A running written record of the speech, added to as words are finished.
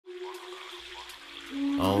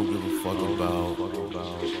I don't give a fuck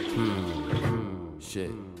about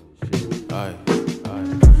shit. Aye.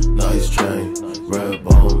 Nice chain, red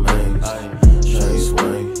bone mains, chain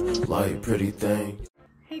swing, like pretty thing.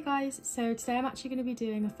 Hey guys, so today I'm actually going to be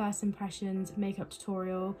doing a first impressions makeup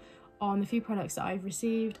tutorial on the few products that I've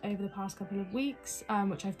received over the past couple of weeks,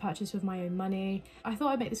 which I've purchased with my own money. I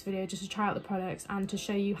thought I'd make this video just to try out the products and to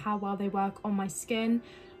show you how well they work on my skin,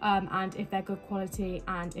 and if they're good quality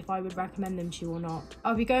and if I would recommend them to you or not.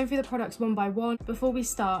 I'll be going through the products one by one. Before we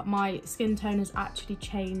start, my skin tone has actually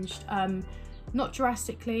changed, not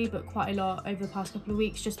drastically but quite a lot over the past couple of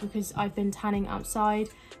weeks, just because I've been tanning outside.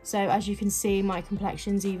 So as you can see, my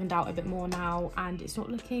complexion's evened out a bit more now and it's not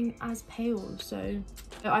looking as pale. So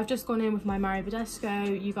I've just gone in with my Mario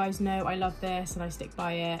Badescu. You guys know I love this and I stick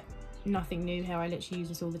by it. Nothing new here, I literally use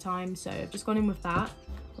this all the time. So I've just gone in with that.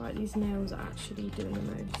 Right, these nails are actually doing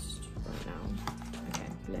the most right now. Okay,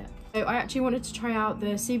 lit. So I actually wanted to try out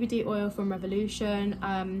the CBD oil from Revolution.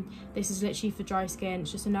 This is literally for dry skin.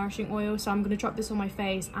 It's just a nourishing oil. So I'm going to drop this on my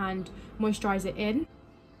face and moisturize it in.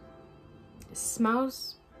 It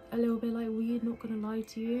smells a little bit like weed, not going to lie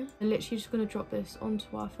to you. I'm literally just going to drop this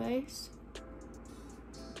onto our face.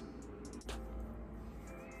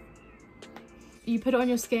 You put it on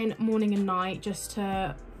your skin morning and night just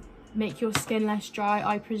to make your skin less dry,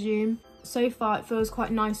 I presume. So far it feels quite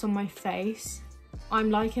nice on my face. I'm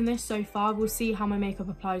liking this so far. We'll see how my makeup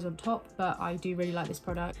applies on top, but I do really like this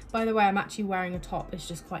product. By the way, I'm actually wearing a top. It's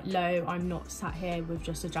just quite low. I'm not sat here with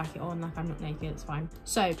just a jacket on, like I'm not naked, it's fine.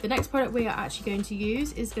 So the next product we are actually going to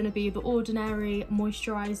use is going to be the Ordinary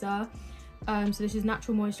Moisturizer. So this is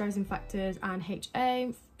Natural Moisturizing Factors and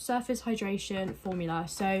HA Surface Hydration Formula.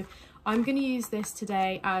 So I'm going to use this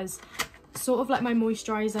today as sort of like my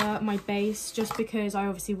moisturizer, my base, just because I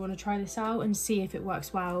obviously want to try this out and see if it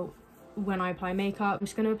works well when I apply makeup. I'm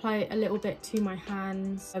just going to apply a little bit to my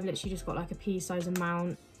hands. I've literally just got like a pea size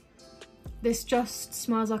amount. This just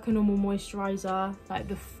smells like a normal moisturizer. Like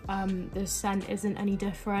the scent isn't any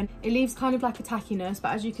different. It leaves kind of like a tackiness,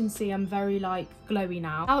 but as you can see, I'm very like glowy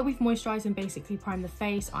now. Now that we've moisturized and basically primed the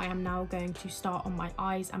face, I am now going to start on my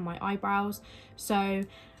eyes and my eyebrows. So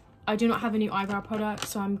I do not have a new eyebrow product,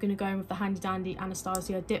 so I'm going to go in with the handy dandy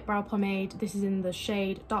Anastasia Dip Brow Pomade. This is in the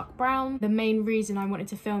shade Dark Brown. The main reason I wanted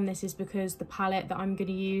to film this is because the palette that I'm going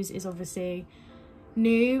to use is obviously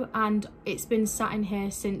new and it's been sat in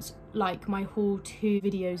here since like my haul 2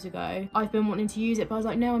 videos ago. I've been wanting to use it, but I was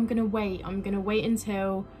like, no, I'm going to wait. I'm going to wait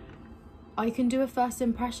until I can do a first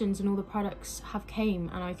impressions and all the products have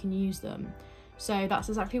came and I can use them. So that's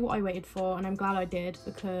exactly what I waited for, and I'm glad I did,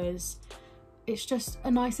 because it's just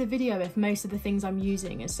a nicer video if most of the things I'm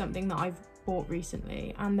using is something that I've bought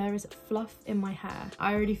recently. And there is fluff in my hair.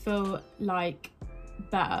 I already feel like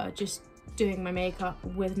better just doing my makeup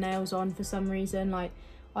with nails on for some reason. Like,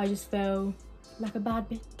 I just feel like a bad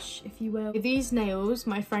bitch, if you will. These nails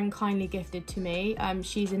my friend kindly gifted to me.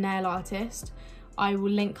 She's a nail artist. I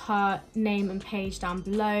will link her name and page down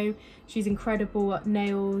below. She's incredible at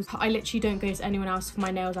nails. I literally don't go to anyone else for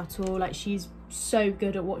my nails at all. Like, she's so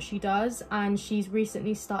good at what she does, and she's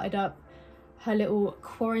recently started up her little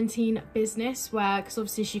quarantine business where, because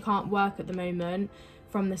obviously she can't work at the moment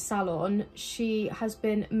from the salon, she has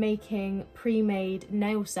been making pre-made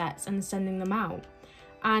nail sets and sending them out.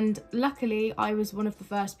 And luckily I was one of the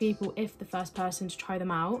first people, if the first person, to try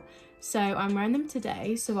them out. So I'm wearing them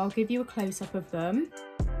today, so I'll give you a close-up of them.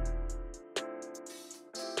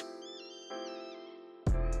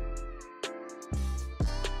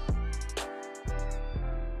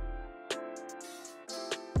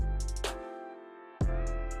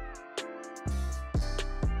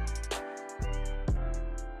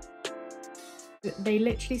 They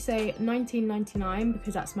literally say 1999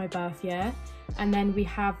 because that's my birth year. And then we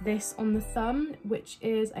have this on the thumb, which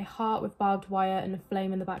is a heart with barbed wire and a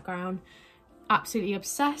flame in the background. Absolutely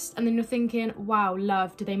obsessed. And then you're thinking, wow,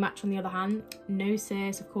 love, do they match on the other hand? No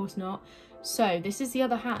sis, of course not. So this is the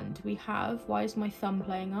other hand. We have, why is my thumb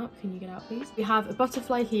playing up? Can you get out, please? We have a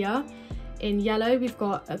butterfly here in yellow. We've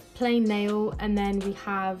got a plain nail, and then we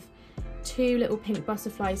have 2 little pink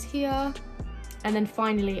butterflies here. And then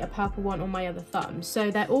finally a purple one on my other thumb. So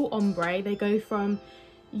they're all ombre. They go from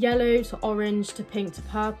yellow to orange to pink to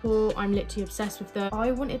purple. I'm literally obsessed with them.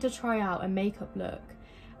 I wanted to try out a makeup look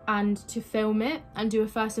and to film it and do a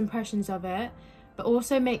first impressions of it, but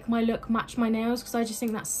also make my look match my nails, because I just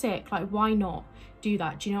think that's sick. Like, why not do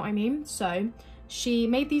that? Do you know what I mean? So she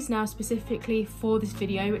made these nails specifically for this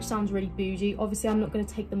video, which sounds really bougie. Obviously I'm not going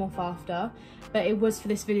to take them off after, but it was for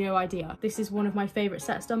this video idea. This is one of my favorite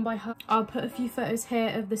sets done by her. I'll put a few photos here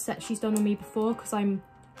of the set she's done on me before, because I'm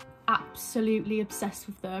absolutely obsessed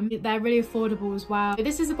with them. They're really affordable as well.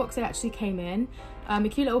 This is a box that actually came in, a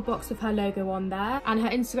cute little box with her logo on there, and her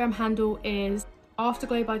Instagram handle is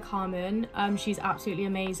Afterglow by Carmen. She's absolutely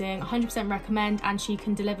amazing, 100% recommend, and she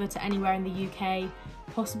can deliver to anywhere in the UK,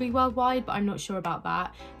 possibly worldwide, but I'm not sure about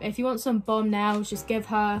that. But if you want some bomb nails, just give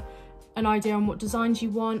her an idea on what designs you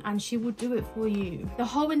want and she will do it for you. The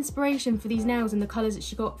whole inspiration for these nails and the colours that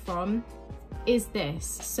she got from is this.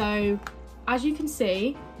 So as you can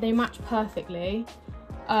see, they match perfectly.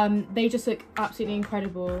 They just look absolutely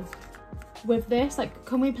incredible with this. Like,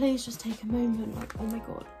 can we please just take a moment? Like, oh my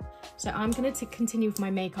god. So I'm going to continue with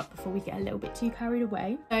my makeup before we get a little bit too carried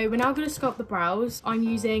away. So we're now going to sculpt the brows. I'm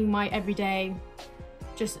using my everyday,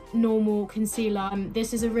 just normal concealer.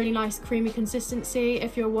 This is a really nice creamy consistency.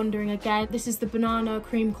 If you're wondering again, this is the Banana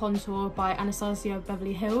Cream Contour by Anastasia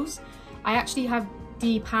Beverly Hills. I actually have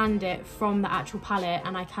depanned it from the actual palette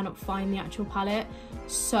and I cannot find the actual palette.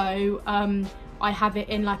 So I have it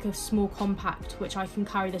in like a small compact, which I can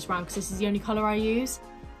carry this around because this is the only colour I use.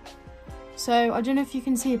 So I don't know if you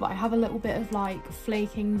can see, but I have a little bit of like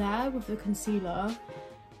flaking there with the concealer.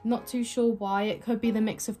 Not too sure why. It could be the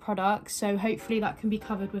mix of products, so hopefully that can be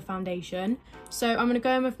covered with foundation. So I'm going to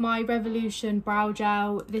go in with my Revolution brow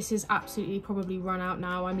gel. This is absolutely probably run out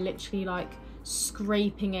now. I'm literally like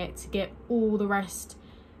scraping it to get all the rest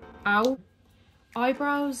out.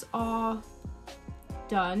 Eyebrows are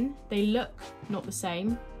done. They look not the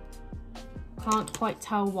same. Can't quite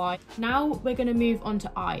tell why. Now we're going to move on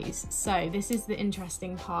to eyes. So this is the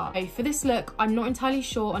interesting part. Okay, for this look, I'm not entirely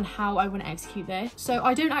sure on how I want to execute this. So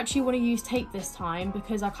I don't actually want to use tape this time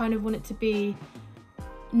because I kind of want it to be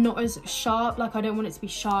not as sharp. Like, I don't want it to be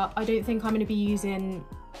sharp. I don't think I'm going to be using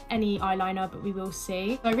any eyeliner, but we will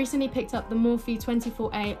see. So I recently picked up the Morphe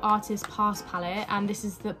 24A Artist Pass palette, and this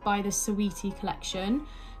is by the Sweetie collection.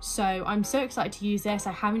 So I'm so excited to use this.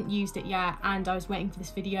 I haven't used it yet and I was waiting for this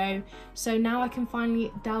video. So now I can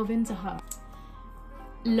finally delve into her.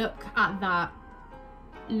 Look at that.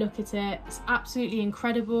 Look at it. It's absolutely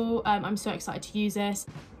incredible. I'm so excited to use this.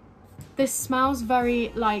 This smells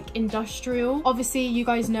very like industrial. Obviously, you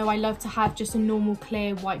guys know I love to have just a normal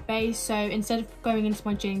clear white base. So instead of going into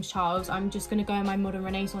my James Charles, I'm just going to go in my Modern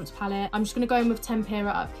Renaissance palette. I'm just going to go in with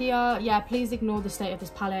Tempera up here. Yeah, please ignore the state of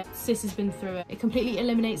this palette. Sis has been through it. It completely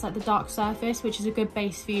eliminates like the dark surface, which is a good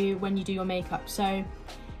base for you when you do your makeup. So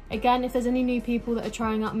again, if there's any new people that are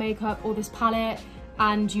trying out makeup or this palette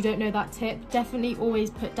and you don't know that tip, definitely always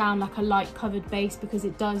put down like a light covered base because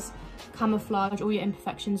it does camouflage all your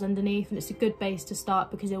imperfections underneath, and it's a good base to start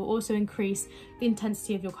because it will also increase the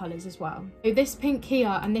intensity of your colours as well. So this pink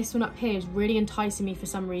here and this one up here is really enticing me for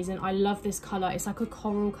some reason. I love this colour. It's like a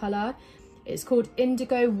coral colour. It's called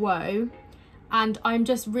Indigo Woe and I'm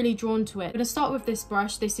just really drawn to it. I'm going to start with this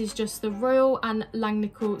brush. This is just the Royal and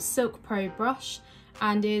Langnickel Silk Pro brush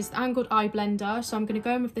and is the angled eye blender. So I'm going to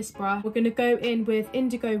go in with this brush. We're going to go in with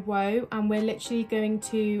Indigo Woe and we're literally going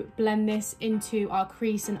to blend this into our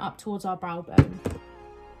crease and up towards our brow bone.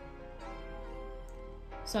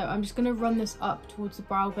 So I'm just going to run this up towards the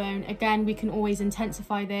brow bone. Again, we can always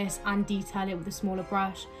intensify this and detail it with a smaller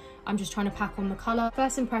brush. I'm just trying to pack on the colour.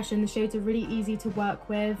 First impression, the shades are really easy to work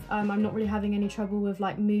with. I'm not really having any trouble with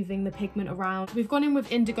like moving the pigment around. We've gone in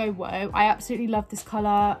with Indigo Woe. I absolutely love this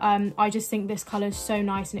colour. I just think this colour is so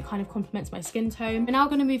nice and it kind of complements my skin tone. We're now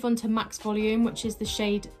going to move on to Max Volume, which is the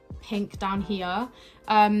shade pink down here.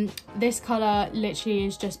 This colour literally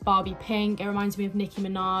is just Barbie pink. It reminds me of Nicki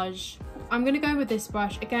Minaj. I'm going to go with this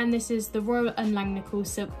brush. Again, this is the Royal and Langnickel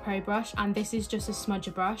Silk Pro brush and this is just a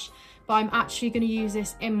smudger brush, but I'm actually going to use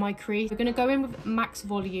this in my crease. We're going to go in with Max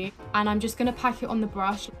Volume and I'm just going to pack it on the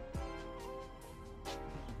brush.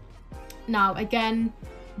 Now again,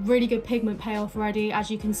 really good pigment payoff already. As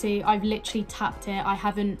you can see, I've literally tapped it. I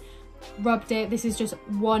haven't rubbed it. This is just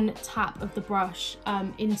one tap of the brush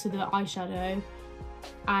into the eyeshadow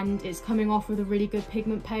and it's coming off with a really good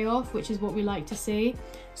pigment payoff, which is what we like to see.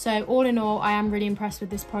 So all in all, I am really impressed with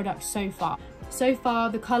this product so far. So far,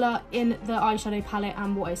 the colour in the eyeshadow palette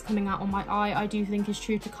and what is coming out on my eye, I do think is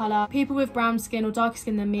true to colour. People with brown skin or darker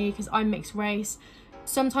skin than me, because I'm mixed race,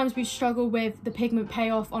 sometimes we struggle with the pigment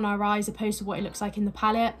payoff on our eyes opposed to what it looks like in the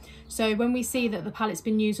palette. So when we see that the palette's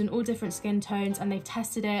been used on all different skin tones and they've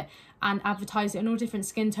tested it and advertised it in all different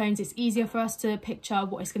skin tones, it's easier for us to picture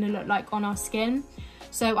what it's going to look like on our skin.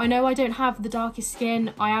 So I know I don't have the darkest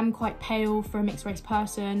skin. I am quite pale for a mixed race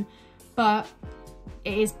person, but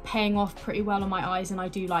it is paying off pretty well on my eyes and I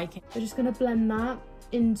do like it. We're just going to blend that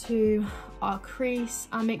into our crease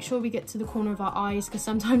and make sure we get to the corner of our eyes because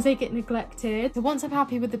sometimes they get neglected. So once I'm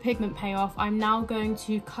happy with the pigment payoff, I'm now going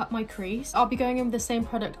to cut my crease. I'll be going in with the same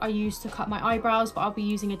product I used to cut my eyebrows, but I'll be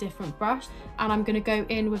using a different brush, and I'm going to go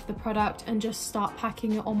in with the product and just start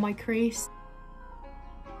packing it on my crease.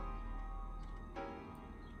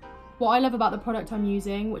 What I love about the product I'm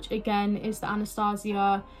using, which again is the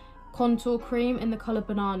Anastasia contour cream in the colour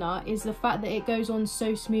Banana, is the fact that it goes on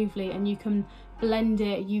so smoothly and you can blend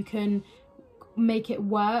it, you can make it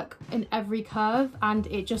work in every curve, and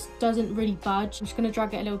it just doesn't really budge. I'm just going to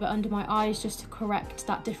drag it a little bit under my eyes just to correct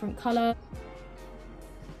that different colour.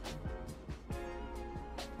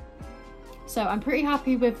 So I'm pretty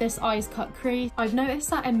happy with this eyes cut crease. I've noticed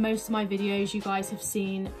that in most of my videos you guys have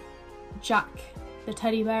seen Jack the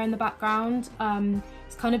teddy bear in the background.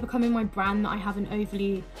 It's kind of becoming my brand that I have an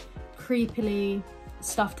overly creepily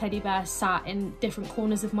stuffed teddy bear sat in different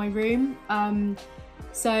corners of my room.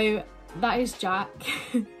 So that is Jack.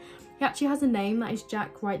 He actually has a name, that is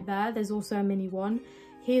Jack right there. There's also a mini one.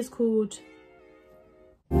 He is called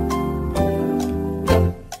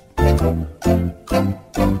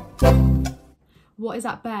what is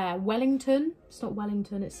that bear? Wellington? It's not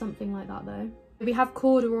Wellington, it's something like that though. We have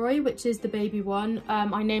Corduroy, which is the baby one.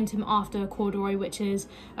 I named him after Corduroy, which is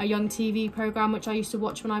a young TV program which I used to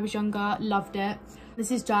watch when I was younger. Loved it. This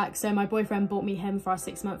is Jack. So my boyfriend bought me him for our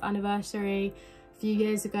 6-month anniversary a few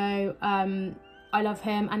years ago. I love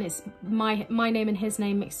him, and it's my name and his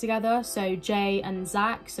name mixed together. So Jay and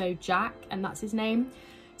Zach, so Jack, and that's his name.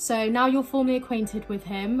 So now you're formally acquainted with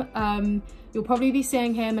him. You'll probably be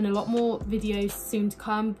seeing him in a lot more videos soon to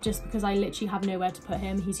come, just because I literally have nowhere to put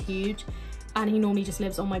him. He's huge. And he normally just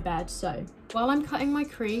lives on my bed. So while I'm cutting my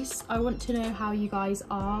crease, I want to know how you guys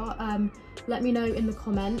are. Let me know in the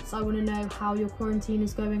comments. I want to know how your quarantine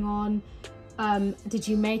is going on. Did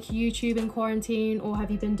you make YouTube in quarantine, or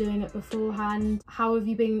have you been doing it beforehand? How have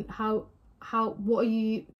you been? What are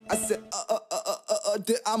you? I said,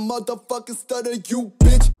 did I motherfucking stutter, you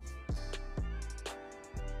bitch?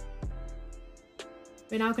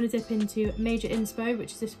 We're now going to dip into Major Inspo,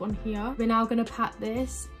 which is this one here. We're now going to pat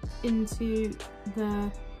this into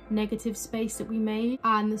the negative space that we made,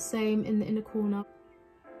 and the same in the inner corner.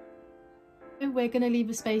 We're going to leave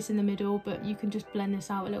a space in the middle, but you can just blend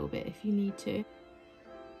this out a little bit if you need to.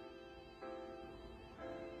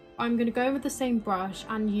 I'm going to go with the same brush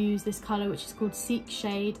and use this colour, which is called Seek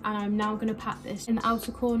Shade, and I'm now going to pat this in the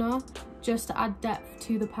outer corner just to add depth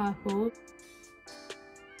to the purple.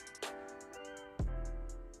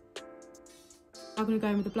 I'm going to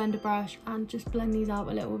go in with a blender brush and just blend these out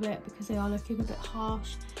a little bit because they are looking a bit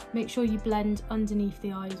harsh. Make sure you blend underneath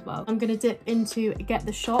the eye as well. I'm going to dip into Get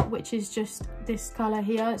the Shot, which is just this colour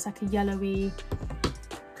here. It's like a yellowy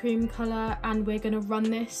cream colour, and we're going to run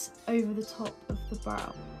this over the top of the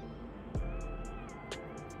brow.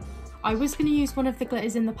 I was going to use one of the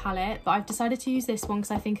glitters in the palette, but I've decided to use this one because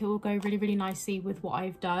I think it will go really, really nicely with what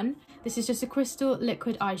I've done. This is just a crystal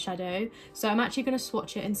liquid eyeshadow, so I'm actually going to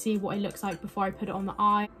swatch it and see what it looks like before I put it on the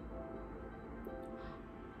eye.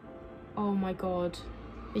 Oh my god,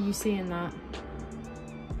 are you seeing that?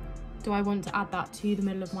 Do I want to add that to the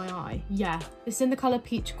middle of my eye? Yeah. This is in the colour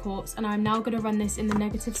Peach Quartz, and I'm now going to run this in the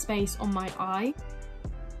negative space on my eye.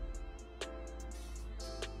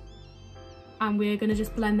 And we're going to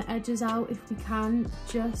just blend the edges out if we can,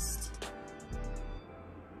 just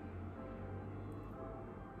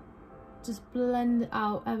blend it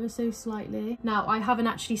out ever so slightly. Now, I haven't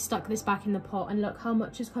actually stuck this back in the pot, and look how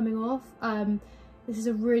much is coming off. This is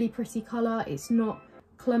a really pretty colour. It's not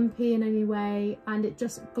clumpy in any way, and it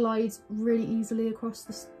just glides really easily across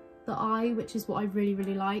the eye, which is what I really,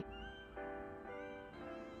 really like.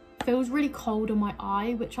 It feels really cold on my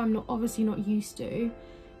eye, which I'm obviously not used to,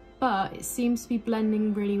 but it seems to be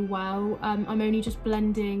blending really well. I'm only just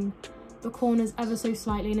blending the corners ever so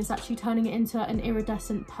slightly, and it's actually turning it into an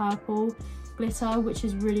iridescent purple glitter, which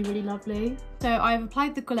is really, really lovely. So I've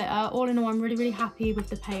applied the glitter. All in all, I'm really, really happy with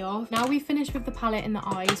the payoff. Now we've finished with the palette and the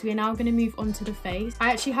eyes, we are now going to move on to the face.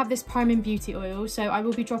 I actually have this priming beauty oil, so I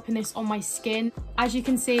will be dropping this on my skin. As you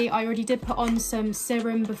can see, I already did put on some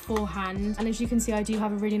serum beforehand, and as you can see, I do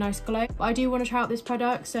have a really nice glow. But I do want to try out this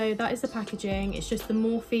product, so that is the packaging. It's just the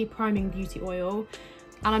Morphe priming beauty oil,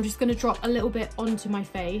 and I'm just going to drop a little bit onto my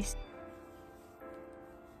face.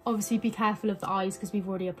 Obviously be careful of the eyes because we've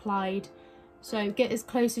already applied, so get as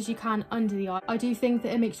close as you can under the eye. I do think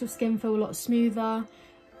that it makes your skin feel a lot smoother,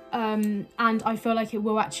 and I feel like it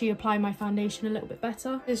will actually apply my foundation a little bit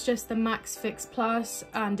better. It's just the Max Fix Plus,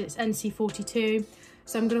 and it's NC42,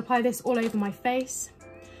 so I'm going to apply this all over my face.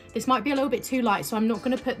 This might be a little bit too light, so I'm not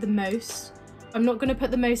going to put the most. I'm not going to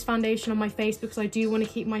put the most foundation on my face because I do want to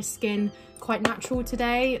keep my skin quite natural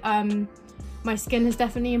today. My skin has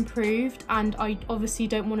definitely improved and I obviously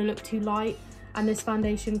don't want to look too light, and this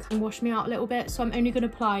foundation can wash me out a little bit, so I'm only going to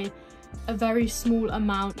apply a very small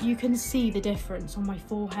amount. You can see the difference on my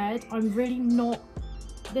forehead. I'm really not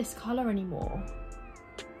this colour anymore.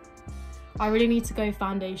 I really need to go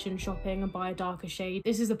foundation shopping and buy a darker shade.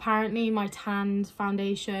 This is apparently my tanned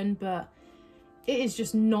foundation, but it is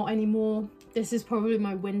just not anymore. This is probably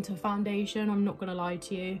my winter foundation, I'm not gonna lie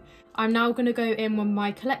to you. I'm now gonna go in with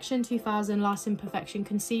my Collection 2000 Lasting Perfection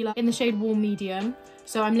Concealer in the shade Warm Medium.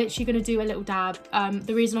 So I'm literally gonna do a little dab.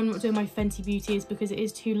 The reason I'm not doing my Fenty Beauty is because it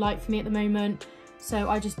is too light for me at the moment. So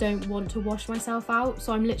I just don't want to wash myself out.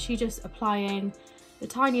 So I'm literally just applying the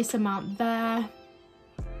tiniest amount there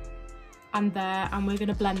and there, and we're going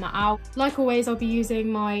to blend that out. Like always, I'll be using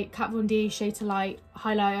my Kat Von D Shade to Light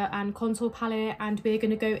highlighter and contour palette, and we're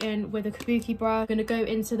going to go in with a kabuki brush. We're going to go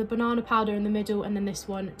into the banana powder in the middle and then this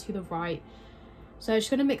one to the right. So I'm just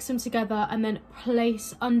going to mix them together and then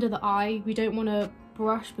place under the eye. We don't want to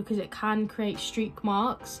brush because it can create streak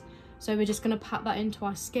marks, so we're just going to pat that into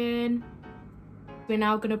our skin. We're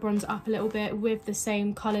now going to bronze up a little bit with the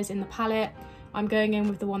same colours in the palette. I'm going in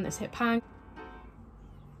with the one that's hit pan.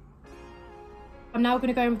 I'm now going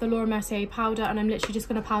to go in with the Laura Mercier powder, and I'm literally just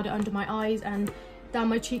going to powder under my eyes and down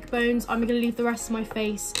my cheekbones. I'm going to leave the rest of my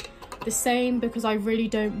face the same because I really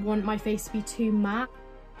don't want my face to be too matte.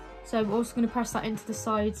 So I'm also going to press that into the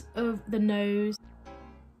sides of the nose.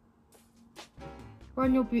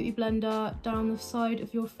 Run your beauty blender down the side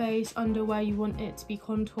of your face under where you want it to be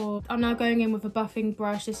contoured. I'm now going in with a buffing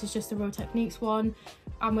brush. This is just a Real Techniques one,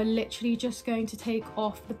 and we're literally just going to take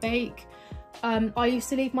off the bake. I used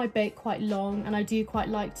to leave my bake quite long, and I do quite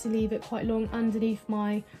like to leave it quite long underneath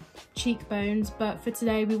my cheekbones, but for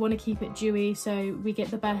today we want to keep it dewy so we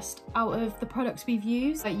get the best out of the products we've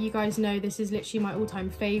used. Like you guys know, this is literally my all-time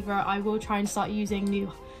favourite. I will try and start using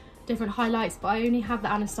new different highlights, but I only have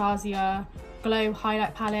the Anastasia Glow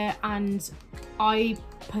highlight palette, and I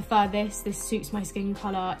prefer this. This suits my skin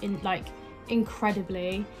colour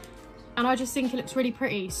incredibly, and I just think it looks really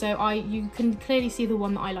pretty. So you can clearly see the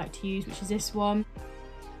one that I like to use, which is this one.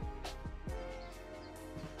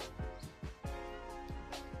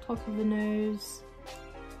 Top of the nose,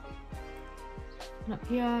 and up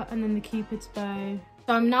here, and then the Cupid's bow.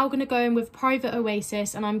 So I'm now going to go in with Private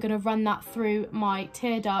Oasis, and I'm going to run that through my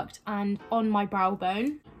tear duct and on my brow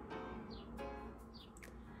bone.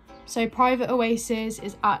 So Private Oasis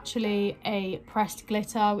is actually a pressed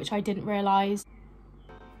glitter, which I didn't realise.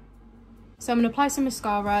 So I'm going to apply some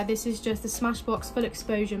mascara. This is just the Smashbox Full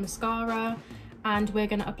Exposure Mascara, and we're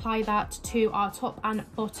going to apply that to our top and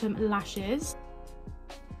bottom lashes.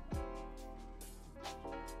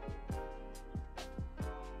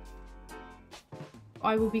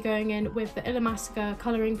 I will be going in with the Illamasqua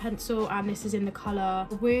colouring pencil, and this is in the colour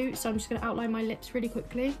Woo. So I'm just going to outline my lips really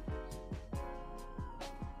quickly.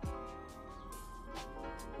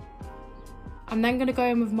 I'm then going to go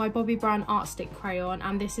in with my Bobbi Brown Art Stick crayon,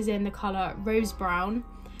 and this is in the colour Rose Brown,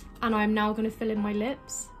 and I'm now going to fill in my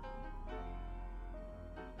lips.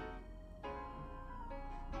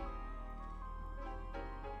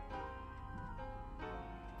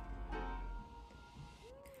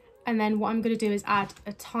 And then what I'm going to do is add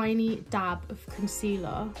a tiny dab of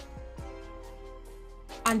concealer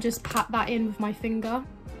and just pat that in with my finger.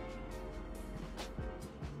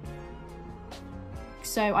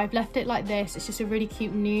 So I've left it like this. It's just a really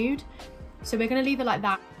cute nude. So we're going to leave it like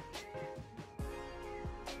that.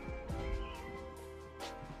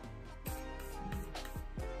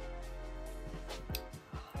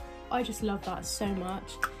 I just love that so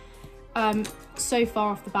much. So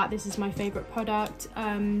far off the bat, this is my favourite product.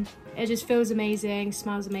 It just feels amazing,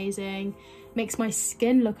 smells amazing, makes my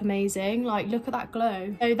skin look amazing. Like, look at that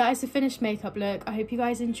glow. So that is the finished makeup look. I hope you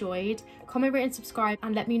guys enjoyed. Comment, rate and subscribe,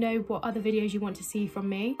 and let me know what other videos you want to see from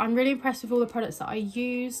me. I'm really impressed with all the products that I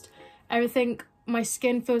used. Everything, my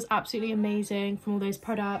skin feels absolutely amazing from all those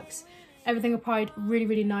products. Everything applied really,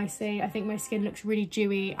 really nicely. I think my skin looks really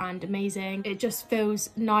dewy and amazing. It just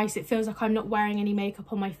feels nice. It feels like I'm not wearing any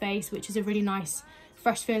makeup on my face, which is a really nice,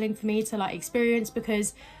 fresh feeling for me to like experience,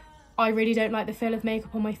 because I really don't like the feel of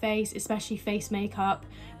makeup on my face, especially face makeup.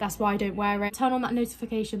 That's why I don't wear it. Turn on that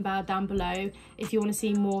notification bell down below if you want to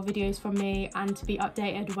see more videos from me and to be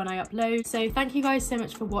updated when I upload. So thank you guys so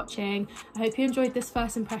much for watching. I hope you enjoyed this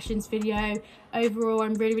first impressions video. Overall,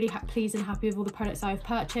 I'm really, really pleased and happy with all the products I've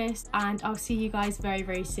purchased, and I'll see you guys very,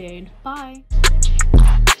 very soon. Bye.